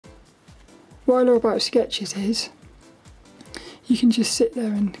what I love about sketches is you can just sit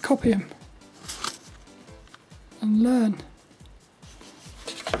there and copy them and learn.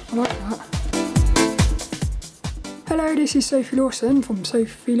 I like that. Hello, this is Sophie Lawson from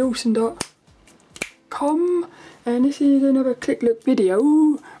sophielawson.com, and this is another Click Look video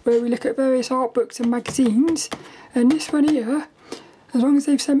where we look at various art books and magazines. And this one here, as long as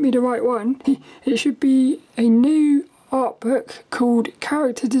they've sent me the right one, it should be a new art book called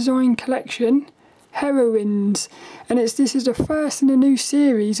Character Design Collection Heroines, and this is the first in a new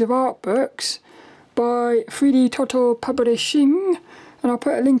series of art books by 3dtotal Publishing, and I'll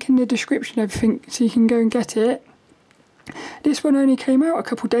put a link in the description of everything so you can go and get it. This one only came out a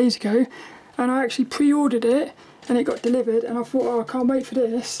couple of days ago, and I actually pre-ordered it and it got delivered, and I thought, oh, I can't wait for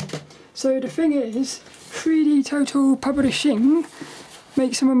this. So the thing is, 3dtotal Publishing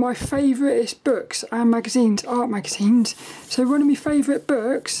make some of my favouriteest books and magazines, art magazines. So one of my favourite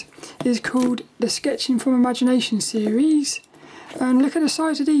books is called the Sketching from Imagination series. And look at the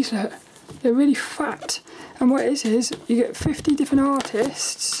size of these, look. They're really fat. And what it is you get 50 different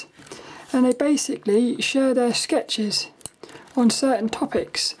artists, and they basically share their sketches on certain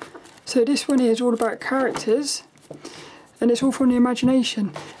topics. So this one here is all about characters, and it's all from the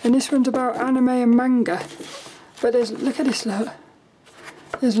imagination. And this one's about anime and manga. But look at this, look.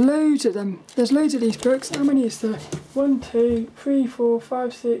 There's loads of them. There's loads of these books. How many is there? 1, 2, 3, 4,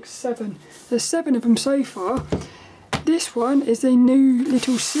 5, 6, 7. There's 7 of them so far. This one is a new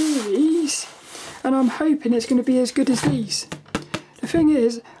little series, and I'm hoping it's going to be as good as these. The thing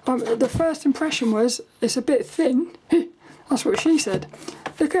is, the first impression was it's a bit thin. That's what she said.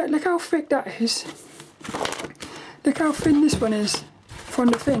 Look how thick that is. Look how thin this one is from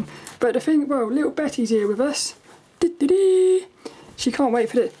the thing. But the thing, well, little Betty's here with us. She can't wait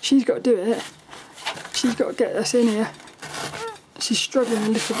for it. She's got to do it. She's got to get us in here. She's struggling a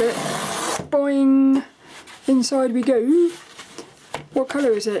little bit. Boing! Inside we go. What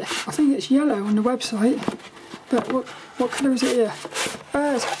colour is it? I think it's yellow on the website. But what colour is it here?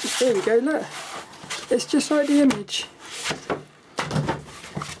 Here we go, look. It's just like the image.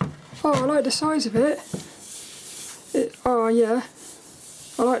 Oh, I like the size of it. Oh yeah.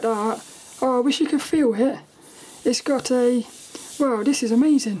 I like that. Oh, I wish you could feel it. It's got a... Wow, this is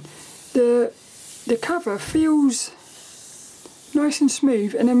amazing. The cover feels nice and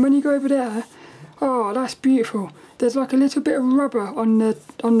smooth, and then when you go over there, oh, that's beautiful. There's like a little bit of rubber on the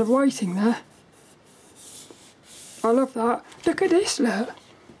writing there. I love that. Look at this, look.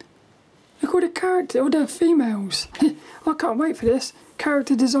 Look all the characters, all the females. I can't wait for this.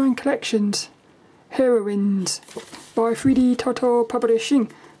 Character Design Collections Heroines by 3dtotal Publishing.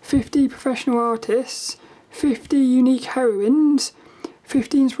 50 professional artists, 50 unique heroines,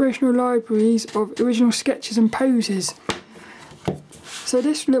 50 inspirational libraries of original sketches and poses. So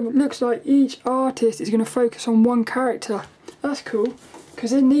this looks like each artist is going to focus on one character. That's cool,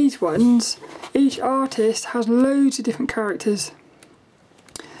 because in these ones, each artist has loads of different characters.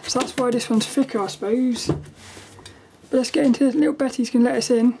 So that's why this one's thicker, I suppose. But let's get into this. Little Betty's going to let us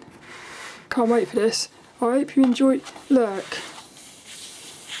in. Can't wait for this. I hope you enjoyed.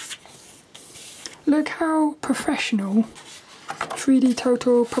 Look how professional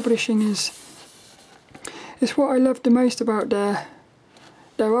 3dtotal Publishing is. It's what I love the most about their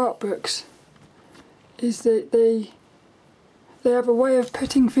art books, is that they have a way of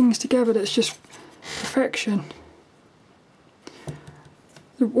putting things together that's just perfection.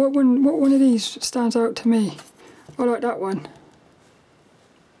 What one of these stands out to me? I like that one.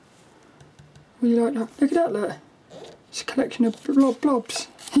 Really like that. Look at that, look. It's a collection of blobs.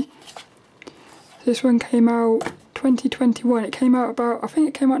 This one came out 2021. It came out I think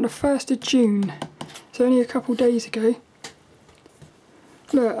it came out on the 1st of June. So only a couple days ago.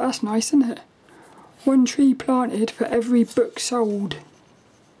 Look, that's nice, isn't it? 1 tree planted for every book sold.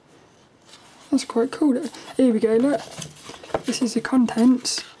 That's quite cool. Here we go, look. This is the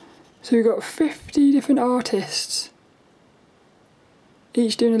contents. So we've got 50 different artists,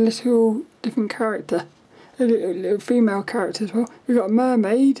 each doing a little different character. A little female character as well. We've got a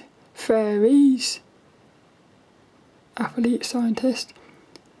mermaid, fairies, athlete, scientist.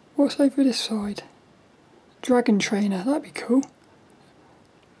 What's over this side? Dragon trainer, that'd be cool.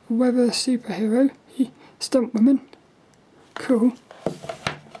 Weather superhero, stunt woman. Cool.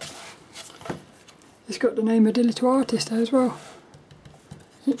 It's got the name of the little artist there as well,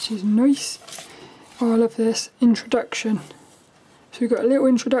 which is nice. Oh, I love this. Introduction. So we've got a little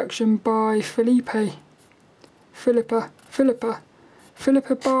introduction by Philippa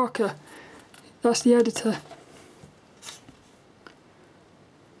Barker. That's the editor.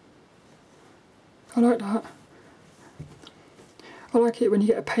 I like that. I like it when you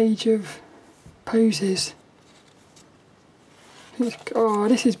get a page of poses. Oh,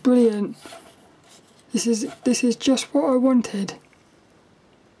 this is brilliant. This is just what I wanted.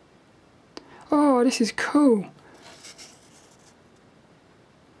 Oh, this is cool.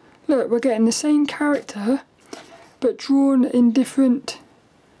 Look, we're getting the same character, but drawn in different.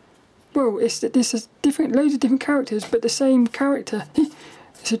 Well, this is different, loads of different characters, but the same character.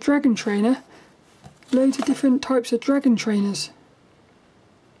 It's a dragon trainer. Loads of different types of dragon trainers.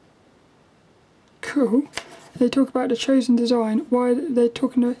 Cool. They talk about the chosen design. Why they're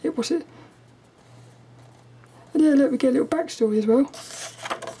talking about it? What's it? And yeah, look, we get a little backstory as well.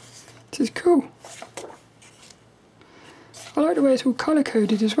 This is cool. I like the way it's all colour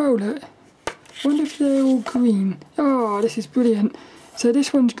coded as well. Look. I wonder if they're all green. Oh, this is brilliant. So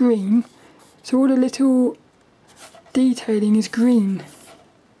this one's green. So all the little detailing is green.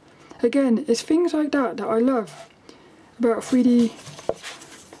 Again, it's things like that that I love about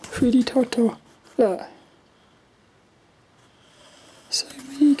 3dtotal. Look. So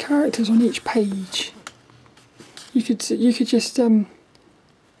many characters on each page. You could just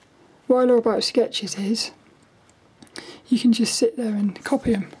what I love about sketches is you can just sit there and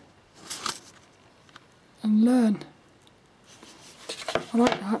copy them and learn. I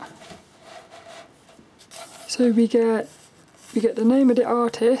like that. So we get the name of the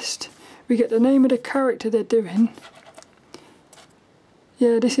artist, we get the name of the character they're doing.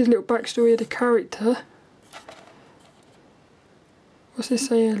 Yeah, this is a little backstory of the character. What's this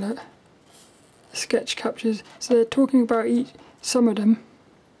say here? Look. The sketch captures. So they're talking about some of them.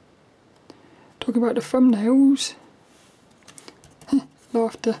 Talking about the thumbnails.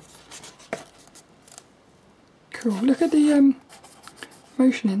 Laughter. Cool. Look at the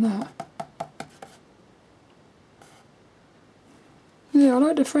motion in that. Yeah, I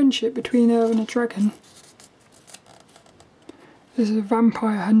like the friendship between her and a dragon. This is a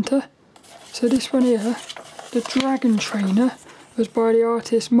vampire hunter. So this one here, the dragon trainer, was by the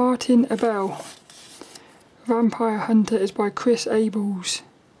artist Martin Abel. Vampire Hunter is by Chris Abels.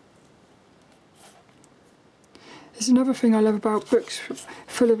 There's another thing I love about books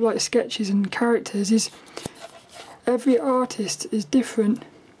full of like sketches and characters is every artist is different.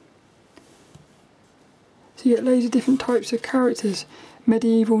 So you get loads of different types of characters.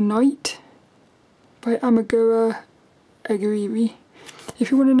 Medieval Knight by Amagura Aguirre. If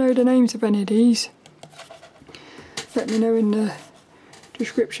you want to know the names of any of these, let me know in the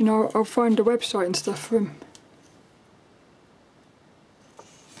description. I'll find the website and stuff for them.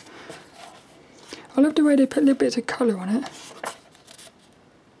 I love the way they put little bits of colour on it.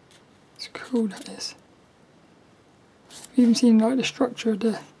 It's cool, that is. I've even seen like the structure of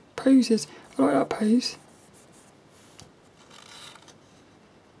the poses. I like that pose.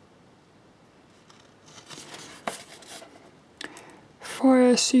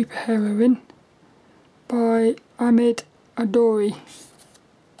 Fire Superheroine by Ahmed Adori.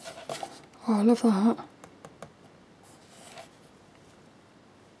 Oh, I love that.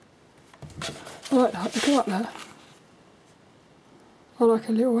 I like that, look at that there. I like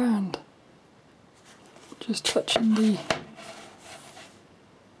a little hand. Just touching the...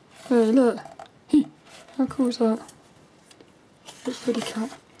 Hey, look. How cool is that? Little pretty cat.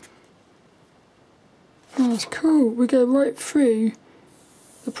 Oh, that's cool. We go right through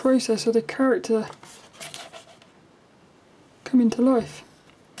the process of the character coming to life.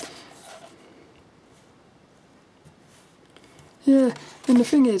 Yeah, and the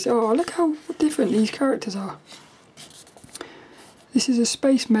thing is, oh, look how different these characters are. This is a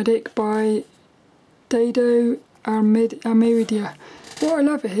space medic by Dado Almeida. What I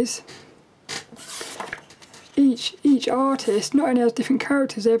love is each artist not only has different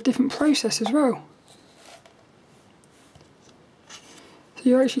characters, they have different process as well. So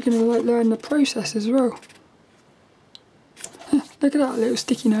you're actually going to like learn the process as well. Look at that little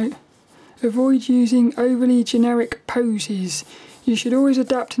sticky note. Avoid using overly generic poses. You should always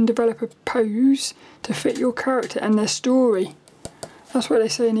adapt and develop a pose to fit your character and their story. That's what they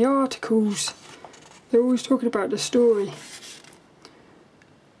say in the articles. They're always talking about the story.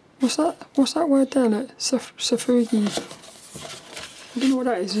 What's that? What's that word there? Look, Safugi. I don't know what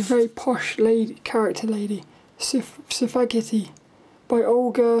that is. It's a very posh lady, character lady. Safageti by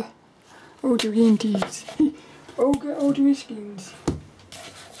Olga Olderiskins. Olga Olderiskins.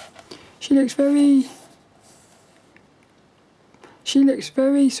 She looks very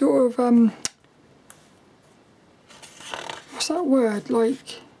sort of what's that word,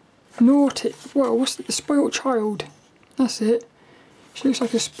 like naughty, well, what's it, the spoilt child, that's it. She looks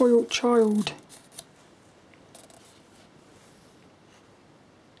like a spoilt child.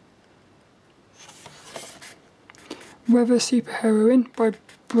 Weather Superheroine by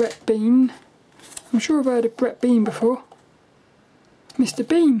Brett Bean. I'm sure I've heard of Brett Bean before. Mr.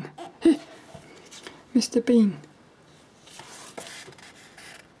 Bean. Mr. Bean.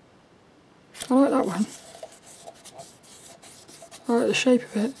 I like that one. I like the shape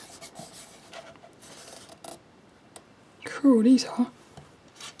of it. Cool, these are.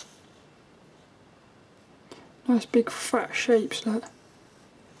 Nice big fat shapes, look.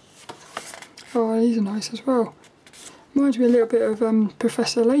 Oh, these are nice as well. Reminds me a little bit of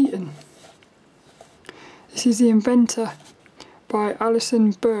Professor Layton. This is The Inventor by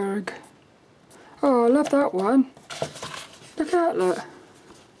Alison Berg. Oh, I love that one. Look at that, look.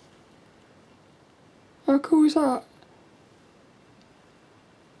 How cool is that?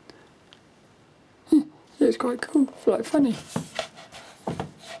 It's quite cool, like funny.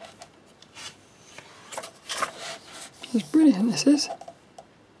 It's brilliant, this is.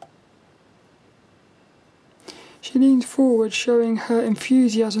 She leans forward, showing her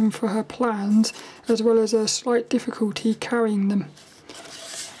enthusiasm for her plans, as well as a slight difficulty carrying them.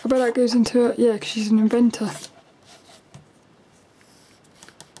 I bet that goes into her, yeah, because she's an inventor.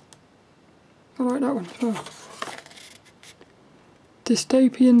 I like that one as well.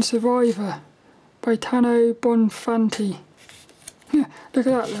 Dystopian Survivor by Tano Bonfanti. Yeah, look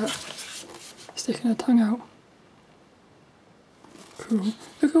at that, look. Sticking her tongue out. Cool.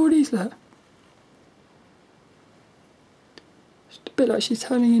 Look at all these, look. It's a bit like she's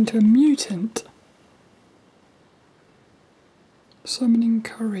turning into a mutant. Summoning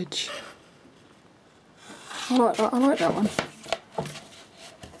courage. I like that one.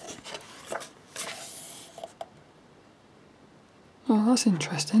 Oh, that's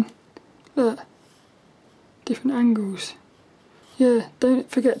interesting. Look. Different angles. Yeah, don't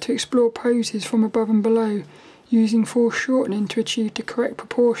forget to explore poses from above and below, using foreshortening to achieve the correct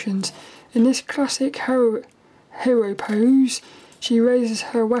proportions. In this classic hero pose, she raises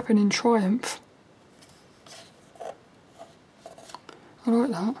her weapon in triumph. I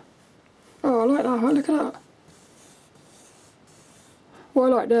like that. Oh, I like that. Look at that.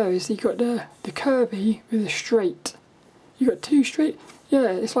 What I like there is you got the curvy with the straight. You got two straight.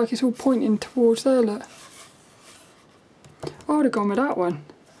 Yeah, it's like it's all pointing towards there, look. I would have gone with that one.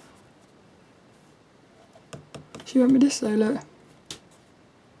 She went with this though, look.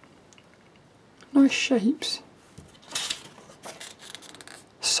 Nice shapes.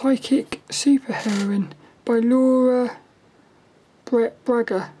 Psychic Superheroine by Laura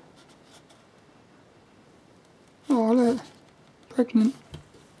Braga. Oh, look. Pregnant.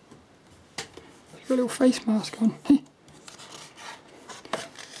 She's got a little face mask on.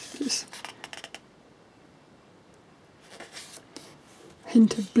 This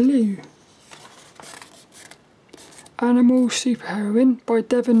hint of blue. Animal Superheroine by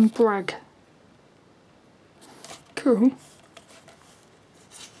Devon Bragg. Cool.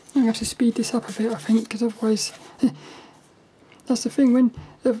 I'm going to have to speed this up a bit, I think, because otherwise... That's the thing, when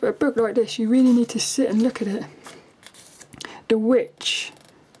a book like this, you really need to sit and look at it. The Witch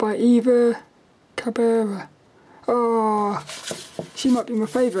by Eva Cabrera. Oh, she might be my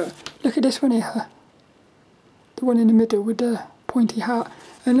favourite. Look at this one here. The one in the middle with the pointy hat.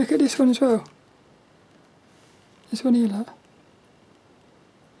 And look at this one as well. This one here, look.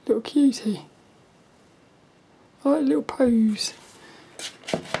 Little cutie. I like a little pose.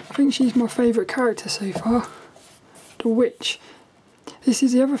 I think she's my favourite character so far. The Witch. This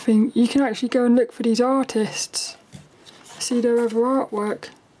is the other thing. You can actually go and look for these artists. See their other artwork.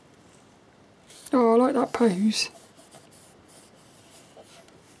 Oh, I like that pose.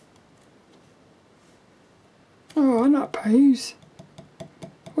 Oh, and that pose.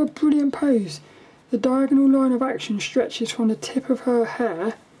 What a brilliant pose. The diagonal line of action stretches from the tip of her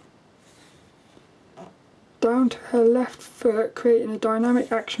hair down to her left foot, creating a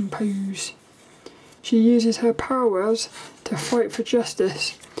dynamic action pose. She uses her powers to fight for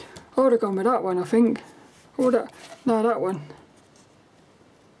justice. I would have gone with that one, I think. Or that, no, that one.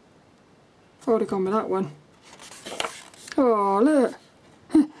 I would have gone with that one. Oh, look.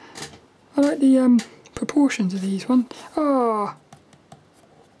 I like the proportions of these ones. Oh,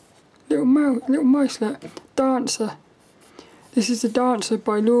 little mouse, look. Dancer. This is The Dancer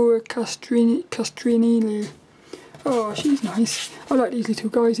by Laura Castrinelli. Oh, she's nice. I like these little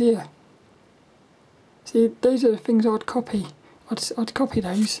guys here. See, those are the things I'd copy. I'd copy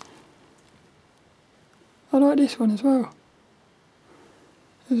those. I like this one as well.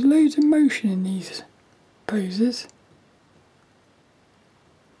 There's loads of motion in these poses.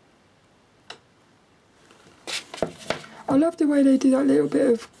 I love the way they do that little bit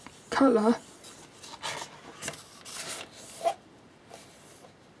of colour.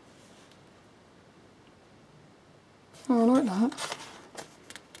 Oh, I like that.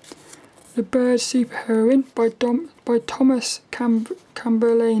 The Bird Superheroine by Thomas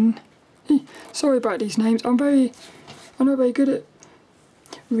Camberlain. Sorry about these names. I'm not very good at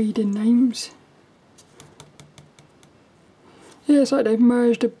reading names. Yeah, it's like they've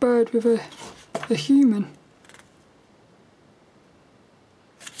merged a bird with a human.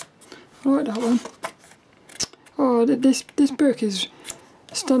 I like that one. Oh, this book is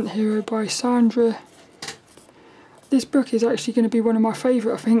Stunt Hero by Sandra. This book is actually going to be one of my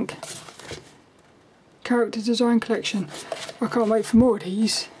favourite, I think. Character Design Collection. I can't wait for more of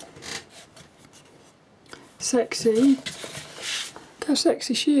these. Sexy. Look how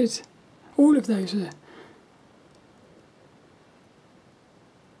sexy she is. All of those are.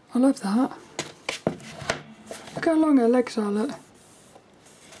 I love that. Look how long her legs are, look.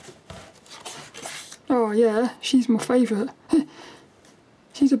 Oh yeah, she's my favourite.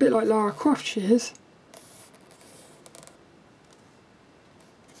 She's a bit like Lara Croft, she is.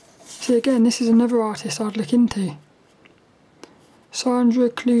 See, again, this is another artist I'd look into. Sandra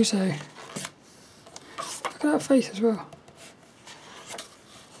Cluzo. Look at that face as well.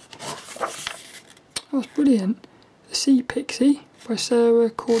 That's brilliant. The Sea Pixie by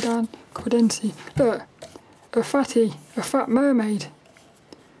Sarah Cordensi. Look, a fat mermaid.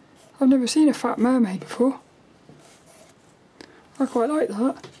 I've never seen a fat mermaid before. I quite like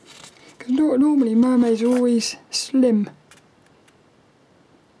that. Because normally mermaids are always slim.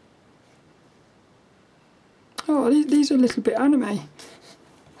 Oh, these are a little bit anime. A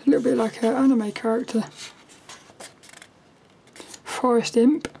little bit like an anime character. Forest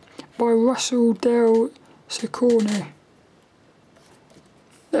Imp by Russell Del Socorno.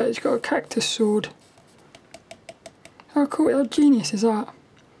 Look, it's got a cactus sword. How cool, how genius is that?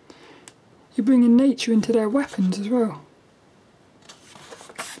 You're bringing nature into their weapons as well.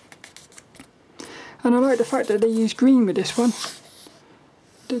 And I like the fact that they use green with this one.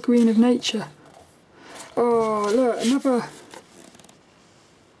 The green of nature. Oh, look, another.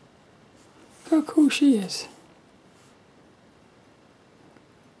 Look how cool she is.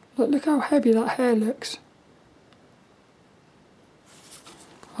 Look how heavy that hair looks.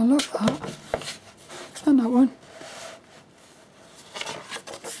 I love that. And that one.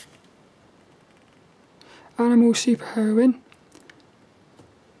 Animal Superheroine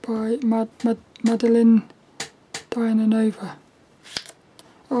by Madeline Dianova.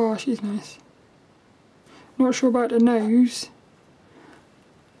 Oh, she's nice. Not sure about the nose,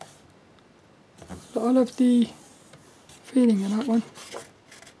 but I love the feeling of that one.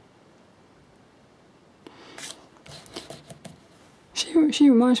 She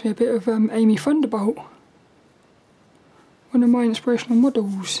reminds me a bit of Amy Thunderbolt, one of my inspirational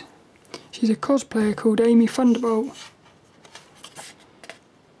models. She's a cosplayer called Amy Thunderbolt.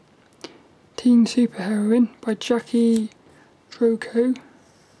 Teen Superheroine by Jackie Droko.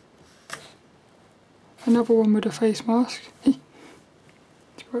 Another one with a face mask. It's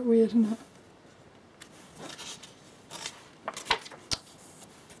quite weird, isn't it?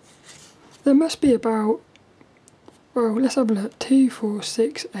 There must be about, well, let's have a look. 2, 4,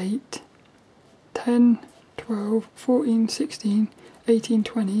 6, 8, 10, 12, 14, 16, 18,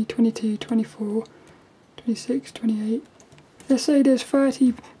 20, 22, 24, 26, 28. Let's say there's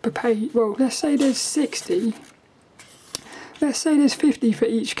 30 per page. Well, let's say there's 60. Let's say there's 50 for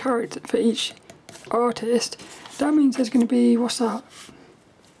each character, for each artist. That means there's going to be, what's that?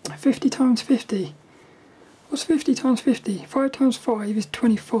 50 times 50. What's 50 times 50? 5 times 5 is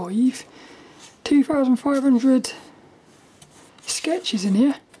 25. 2,500 sketches in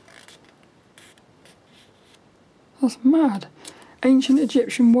here. That's mad. Ancient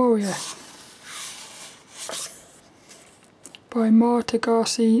Egyptian Warrior by Marta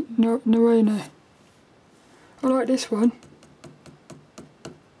Garci Narono. I like this one.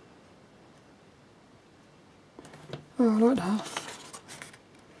 Oh, I like that.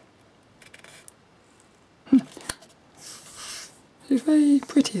 It's very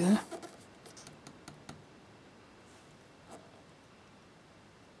pretty there.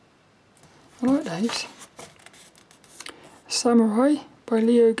 I like those. Samurai by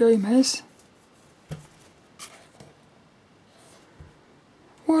Leo Gomez.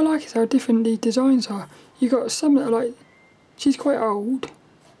 What I like is how different the designs are. You got some that are like, she's quite old.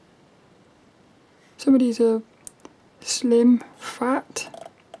 Some of these are slim, fat.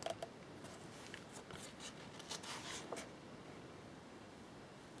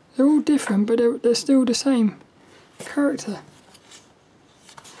 They're all different, but they're still the same character.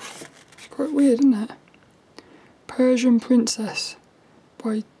 It's quite weird, isn't it? Persian Princess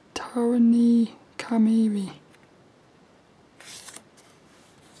by Tarani Kamiri.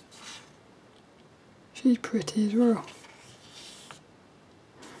 She's pretty as well.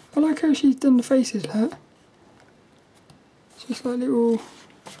 I like how she's done the faces, look. It's just like little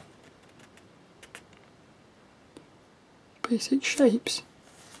basic shapes.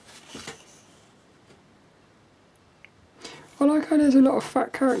 I like how there's a lot of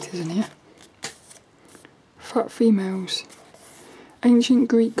fat characters in here. Fat females. Ancient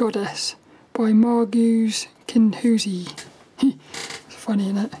Greek Goddess by Margus Kinhuzi. It's funny,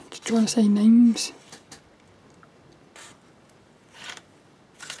 isn't it? Just trying to say names.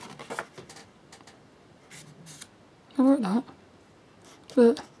 I like that.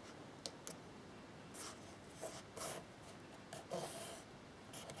 But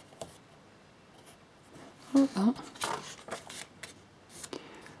I like that.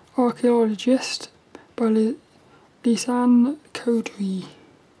 Archaeologist by Design Collection.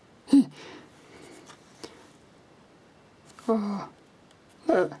 Oh,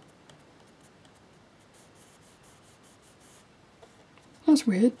 look. That's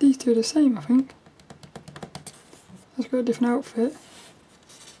weird. These two are the same, I think. That's got a different outfit.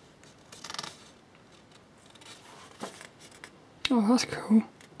 Oh, that's cool.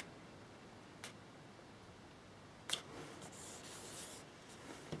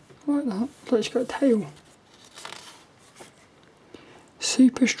 I like that. Looks like she's got a tail.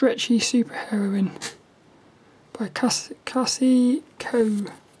 Super Stretchy Super Heroine by Cassie Coe.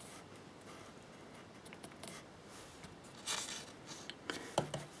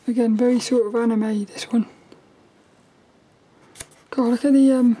 Again, very sort of anime, this one. God, look at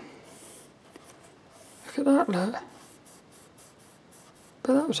the look at that, look.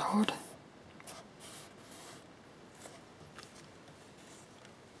 But that was hard.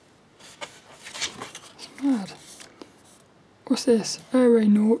 It's mad. What's this?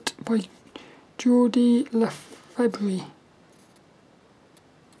 Aeronaut by Jordi Lefebvre.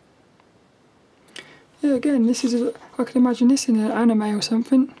 Yeah, again, this is I can imagine this in an anime or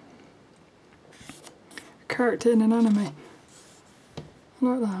something. A character in an anime. I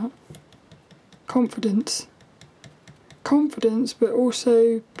like that. Confidence. Confidence, but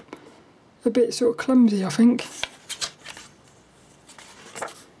also a bit sort of clumsy, I think.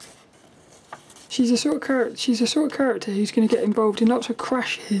 She's a sort of character who's going to get involved in lots of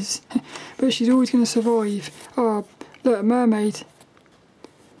crashes, but she's always going to survive. Oh, look, a mermaid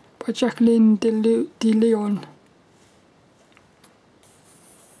by Jacqueline de Leon.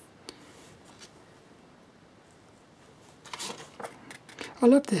 I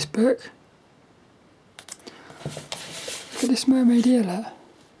love this book. Look at this mermaid here, look.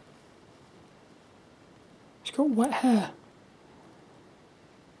 She's got wet hair.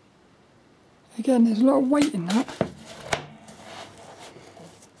 Again, there's a lot of weight in that.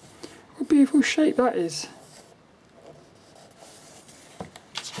 What a beautiful shape that is.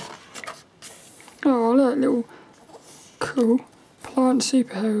 Oh, look, little cool plant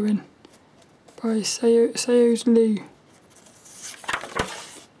superheroine by Seo's Liu.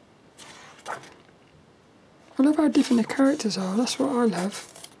 I love how different the characters are, that's what I love.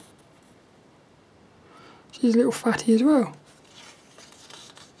 She's a little fatty as well.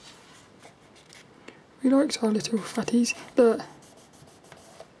 We like our little fatties. Look.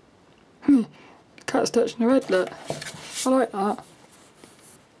 The cat's touching her head, look. I like that.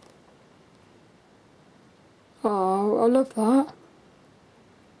 Oh, I love that.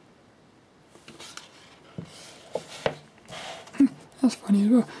 That's funny as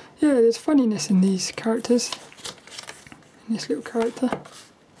well. Yeah, there's funniness in these characters. In this little character.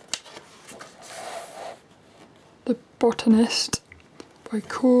 The Botanist by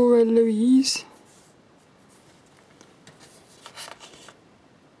Cora Louise.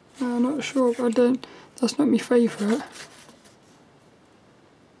 I'm not sure, but that's not my favourite.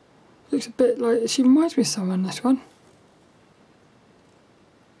 Looks a bit like, she reminds me of someone, this one.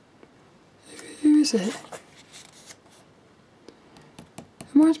 Who is it?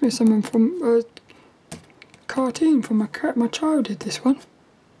 Reminds me of someone from a cartoon from my childhood, this one.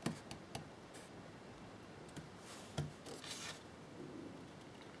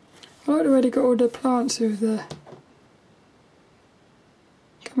 I like the way they got all the plants with the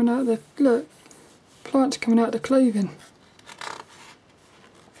coming out of the, look, plants coming out of the clothing.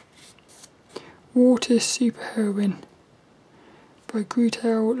 Water Superheroine by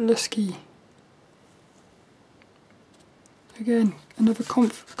Grutel Lusky. Again, another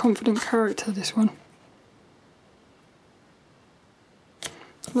confident character, this one.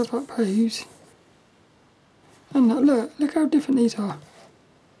 I love that pose. And that, look how different these are.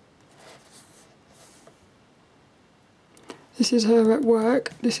 This is her at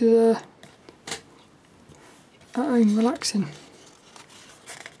work, this is her at home relaxing.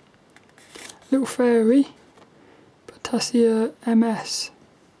 Little Fairy, Potassia MS.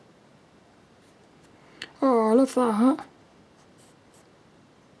 Oh, I love that.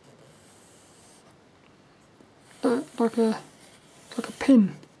 Like a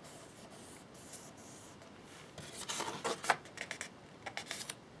pin.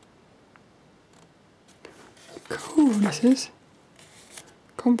 Cool, this is.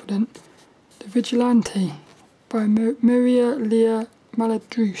 Confident. The Vigilante by Maria Lea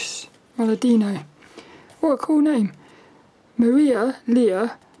Maladino. What a cool name. Maria Lea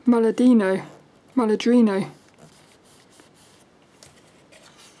Maladino. Maladrino.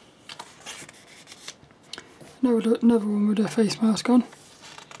 Another one with a face mask on.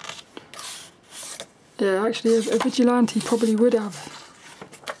 Yeah, actually a Vigilante probably would have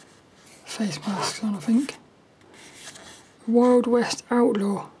face masks on, I think. Wild West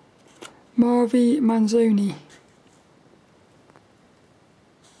Outlaw. Marvi Manzoni.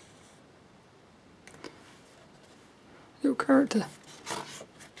 Little character.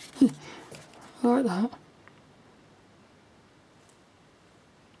 I like that.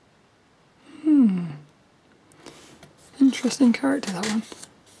 Interesting character, that one.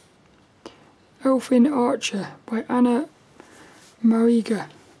 Elfin Archer by Anna Mariga.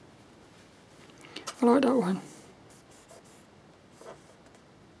 I like that one.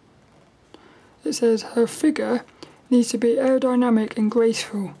 It says her figure needs to be aerodynamic and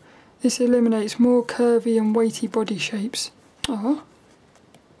graceful. This eliminates more curvy and weighty body shapes. Oh,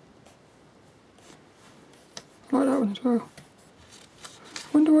 I like that one as well.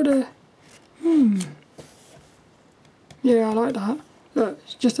 Wonder what a... Yeah, I like that. Look,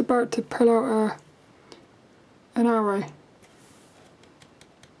 it's just about to pull out an arrow.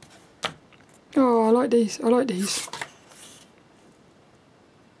 Oh, I like these. I like these.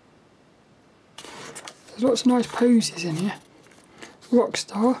 There's lots of nice poses in here.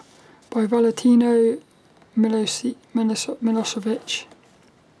 Rockstar by Valentino Milosevic.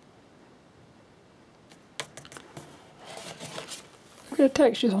 Look at the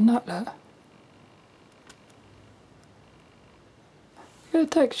textures on that, look. Look at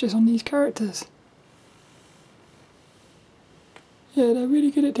the textures on these characters. Yeah, they're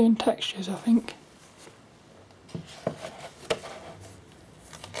really good at doing textures, I think.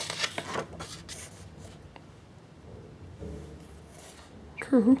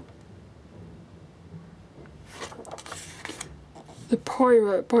 Cool. The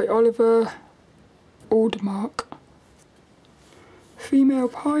Pirate by Oliver Aldmark. Female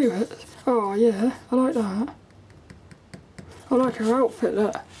pirate. Oh yeah, I like that. I like her outfit,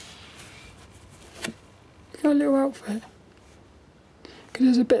 look. Look at her little outfit. Because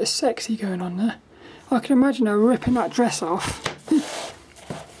there's a bit of sexy going on there. I can imagine her ripping that dress off.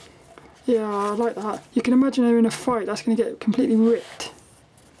 Yeah, I like that. You can imagine her in a fight that's going to get completely ripped.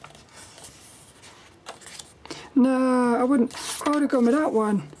 No, I wouldn't. I would have gone with that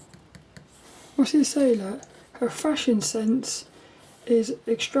one. What's it say, look? Her fashion sense is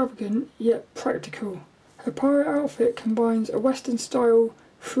extravagant yet practical. Her pirate outfit combines a Western style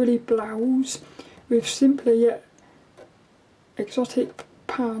frilly blouse with simpler yet exotic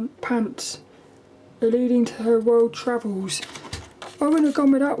pants, alluding to her world travels. I wouldn't have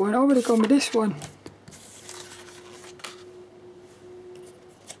gone with that one, I would have gone with this one.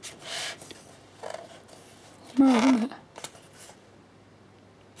 It's mad, isn't it?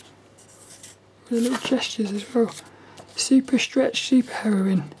 With the little gestures as well. Super Stretch Super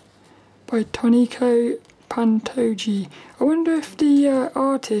Heroine by Tonico Pantoji. I wonder if the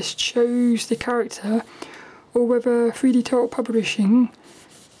artist chose the character or whether 3dtotal Publishing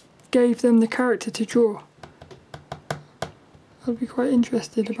gave them the character to draw. I'd be quite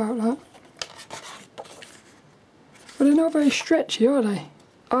interested about that. But they're not very stretchy, are they?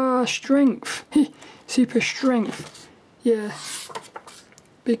 Ah, strength. Super strength. Yeah.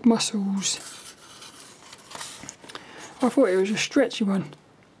 Big muscles. I thought it was a stretchy one.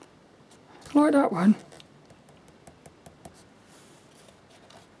 I like that one.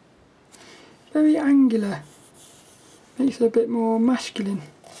 Very angular. Makes it a bit more masculine.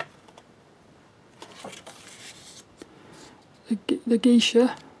 The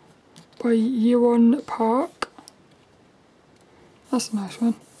Geisha by Yuan Park. That's a nice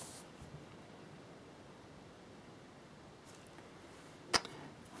one.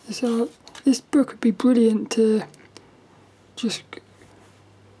 This book would be brilliant to just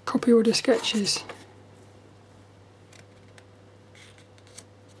copy all the sketches.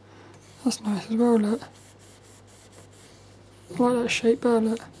 That's nice as well, look. I like that shape there,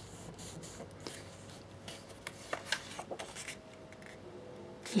 look.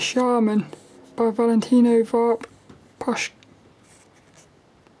 The Shaman by Valentino Varp Posh.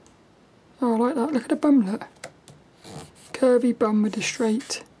 Oh, I like that. Look at the bum, look. Curvy bum with the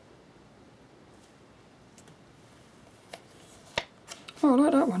straight. Oh, I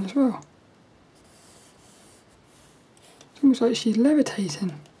like that one as well. It's almost like she's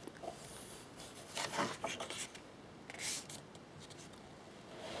levitating.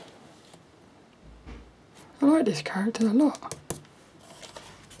 I like this character a lot.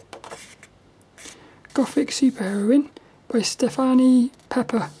 Gothic Superheroine by Stephanie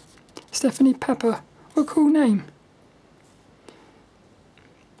Pepper. Stephanie Pepper. What a cool name.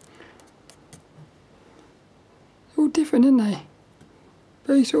 They're all different, aren't they?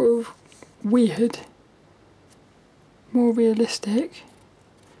 Very sort of weird. More realistic.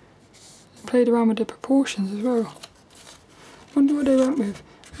 Played around with the proportions as well. Wonder what they went with.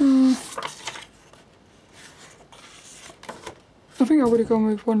 I think I would have gone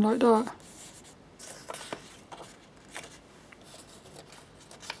with one like that.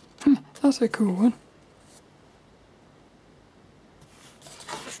 That's a cool one.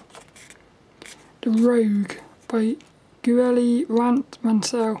 The Rogue by Gueli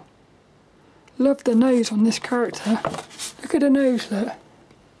Mansell. Love the nose on this character. Look at the nose, look.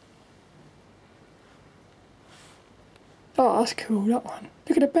 Oh, that's cool, that one.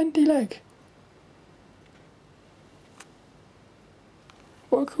 Look at the bendy leg.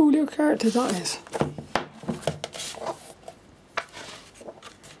 What a cool little character that is.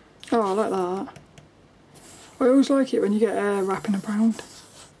 Oh, I like that. I always like it when you get air wrapping around.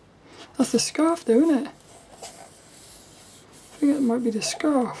 That's the scarf though, isn't it? I think it might be the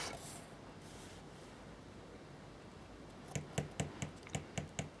scarf.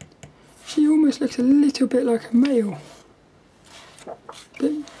 She almost looks a little bit like a male.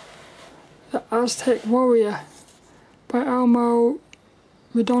 The Aztec Warrior by Almo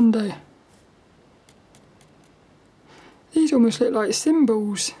Redondo. These almost look like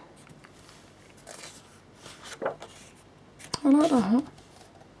symbols. I like that.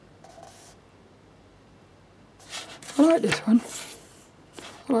 I like this one.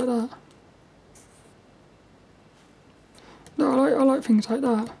 I like that. No, I like things like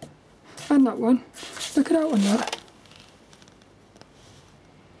that. And that one. Look at that one there.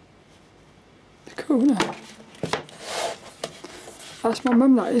 It's cool, isn't it? That's my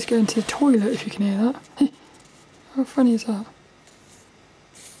mum, that is, going to the toilet, if you can hear that. How funny is that?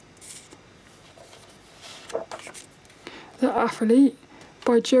 The Athlete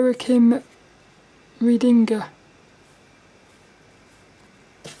by Joachim Riedinger.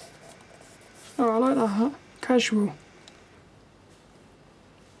 Oh, I like that. Casual.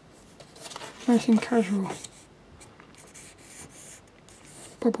 Nice and casual.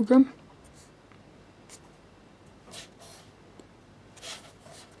 Bubblegum.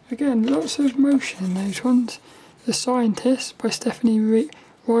 Again, lots of motion in those ones. The Scientist by Stephanie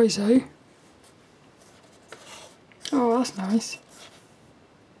Rizzo. Oh, that's nice.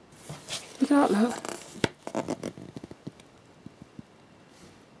 Look at that, look.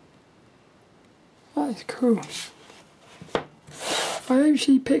 That is cool. I hope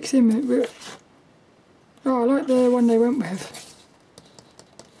she picks him with... Oh, I like the one they went with.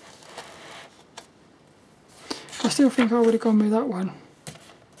 I still think I would have gone with that one.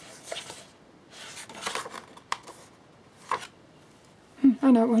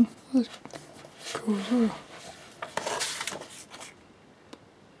 And that one. That's cool as well.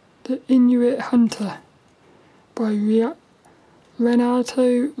 The Inuit Hunter by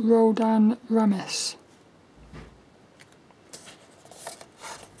Renato Roldan Ramis.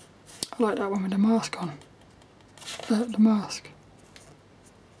 I like that one with the mask on. The mask.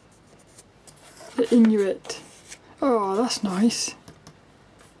 The Inuit. Oh, that's nice.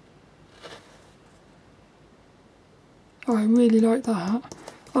 Oh, I really like that.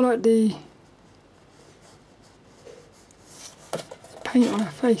 I like the paint on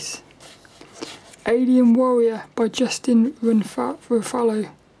her face. Alien Warrior by Justin Ruffalo.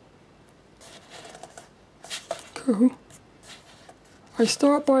 Cool. I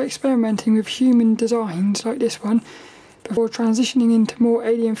start by experimenting with human designs like this one before transitioning into more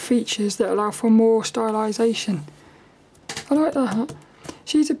alien features that allow for more stylization. I like that.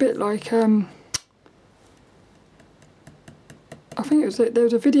 She's a bit like I think it was there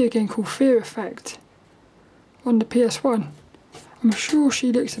was a video game called Fear Effect on the PS1. I'm sure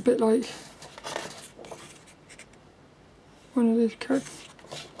she looks a bit like one of those characters.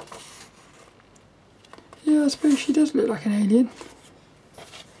 Yeah, I suppose she does look like an alien.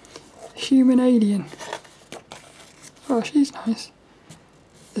 Human alien. Oh, she's nice.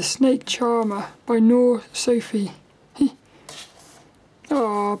 The Snake Charmer by Noor Sophie.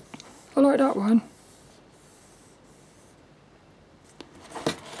 Oh, I like that one.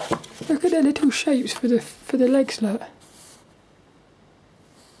 Look at their little shapes for the legs, look.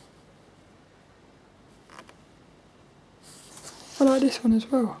 I like this one as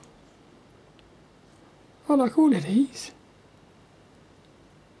well. I like all of these.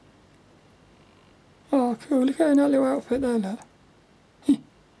 Oh cool, look at her in that little outfit there, look.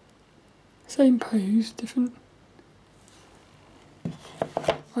 Same pose, different.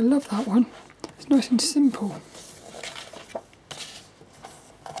 I love that one. It's nice and simple.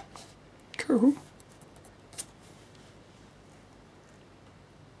 Cool.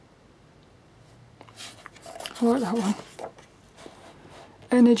 I like that one.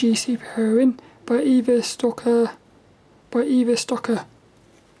 Energy Superheroine by Eva Stocker.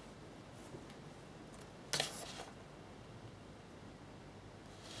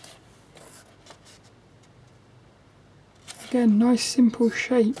 Again, nice simple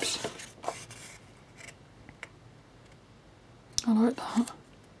shapes. I like that.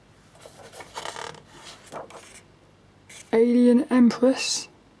 Alien Empress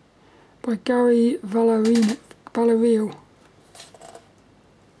by Gary Valerio.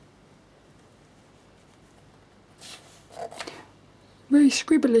 Very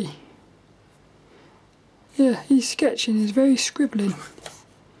scribbly. Yeah, his sketching is very scribbling.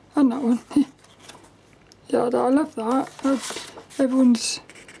 And that one. Yeah, I love that.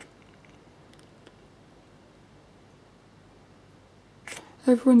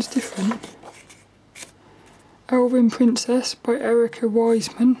 Everyone's different. Elven Princess by Erica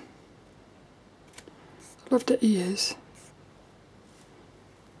Wiseman. I love the ears.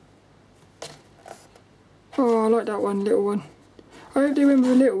 Oh, I like that one, little one. I hope they remember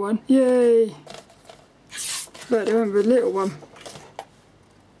the little one. Yay! But they remember the little one.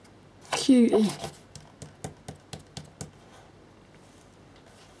 Cutie.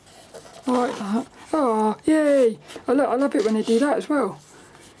 I like that. Oh, yay! I love it when they do that as well.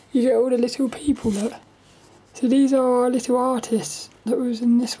 You get all the little people that. So these are our little artists that was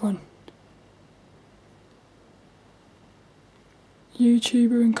in this one.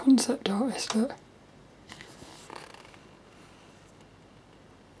 YouTuber and concept artist, look.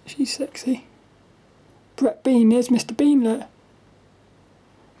 She's sexy. Brett Bean, there's Mr. Bean, look.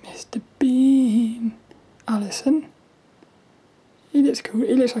 Mr. Bean. Alison. He looks cool.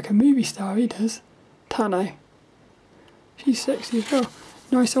 He looks like a movie star, he does. Tano. She's sexy as well.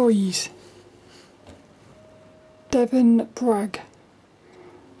 Nice eyes. Devon Bragg.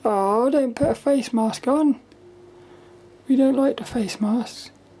 Oh, don't put a face mask on. We don't like the face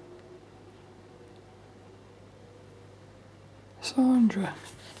masks. Sandra.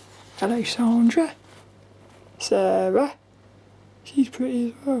 Hello, Sandra. Sarah. She's pretty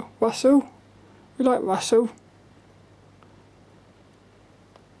as well. Russell. We like Russell.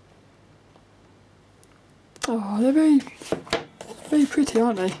 Oh, they're very pretty,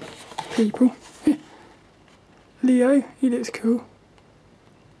 aren't they? People. Leo, he looks cool.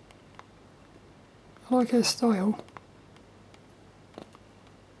 I like her style.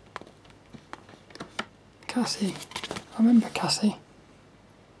 Cassie. I remember Cassie.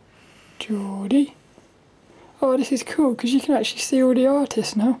 Geordie. Oh, this is cool because you can actually see all the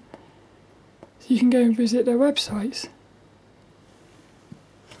artists now. So you can go and visit their websites.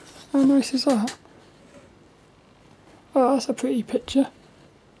 How nice is that? Oh, that's a pretty picture.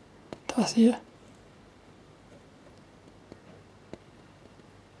 Tassia.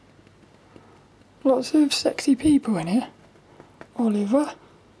 Lots of sexy people in here. Oliver.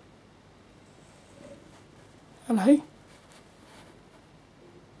 Hello.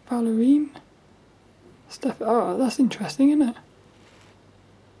 Ballerine. Oh, that's interesting, isn't it?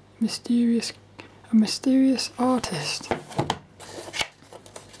 A mysterious artist.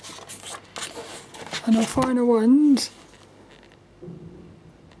 And our final ones.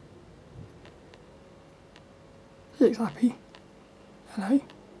 He looks happy. Hello.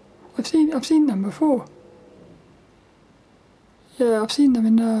 I've seen them before. Yeah, I've seen them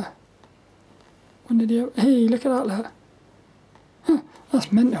in one of the. Hey, look at that! Look. Huh,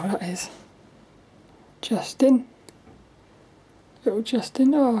 that's mental. That is. Justin. Little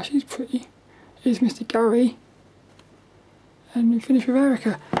Justin. Oh, she's pretty. Here's Mr. Gary. And we finish with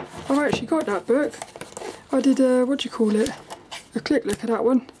Erica. I've actually got that book. I did what do you call it? A quick look at that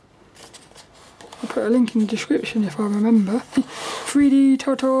one. I'll put a link in the description if I remember.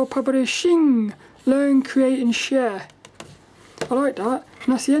 3dtotal Publishing. Learn, create and share. I like that.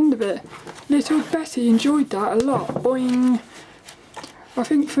 And that's the end of it. Little Betty enjoyed that a lot. Boing. I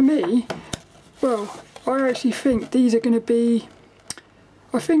think for me, well, I actually think these are going to be,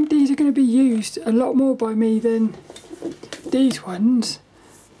 used a lot more by me than these ones.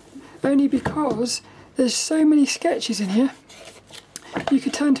 Only because there's so many sketches in here. You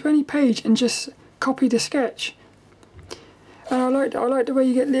could turn to any page and just copy the sketch. And I like the way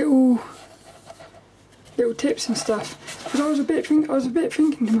you get little little tips and stuff. Because I was a bit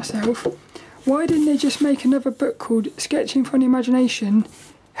thinking to myself, why didn't they just make another book called Sketching from the Imagination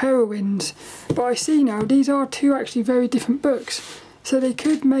Heroines? But I see now these are two actually very different books. So they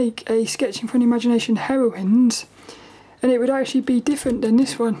could make a Sketching from the Imagination Heroines, and it would actually be different than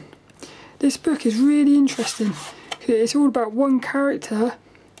this one. This book is really interesting. It's all about one character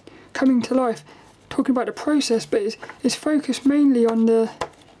coming to life, talking about the process, but it's focused mainly on the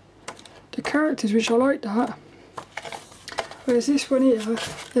characters, which I like that. Whereas this one here,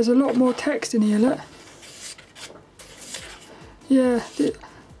 there's a lot more text in here, look. Yeah,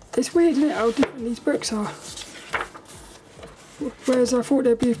 it's weird, isn't it, how different these books are. Whereas I thought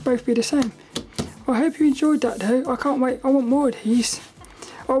they'd both be the same. I hope you enjoyed that though. I can't wait, I want more of these.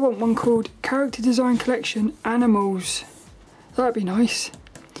 I want one called Character Design Collection Animals. That'd be nice.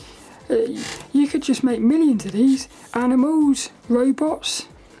 You could just make millions of these. Animals, robots,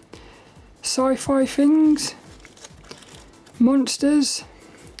 sci-fi things, monsters,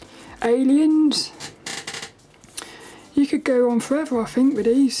 aliens. You could go on forever, I think, with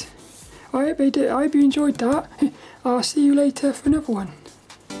these. I hope you enjoyed that. I'll see you later for another one.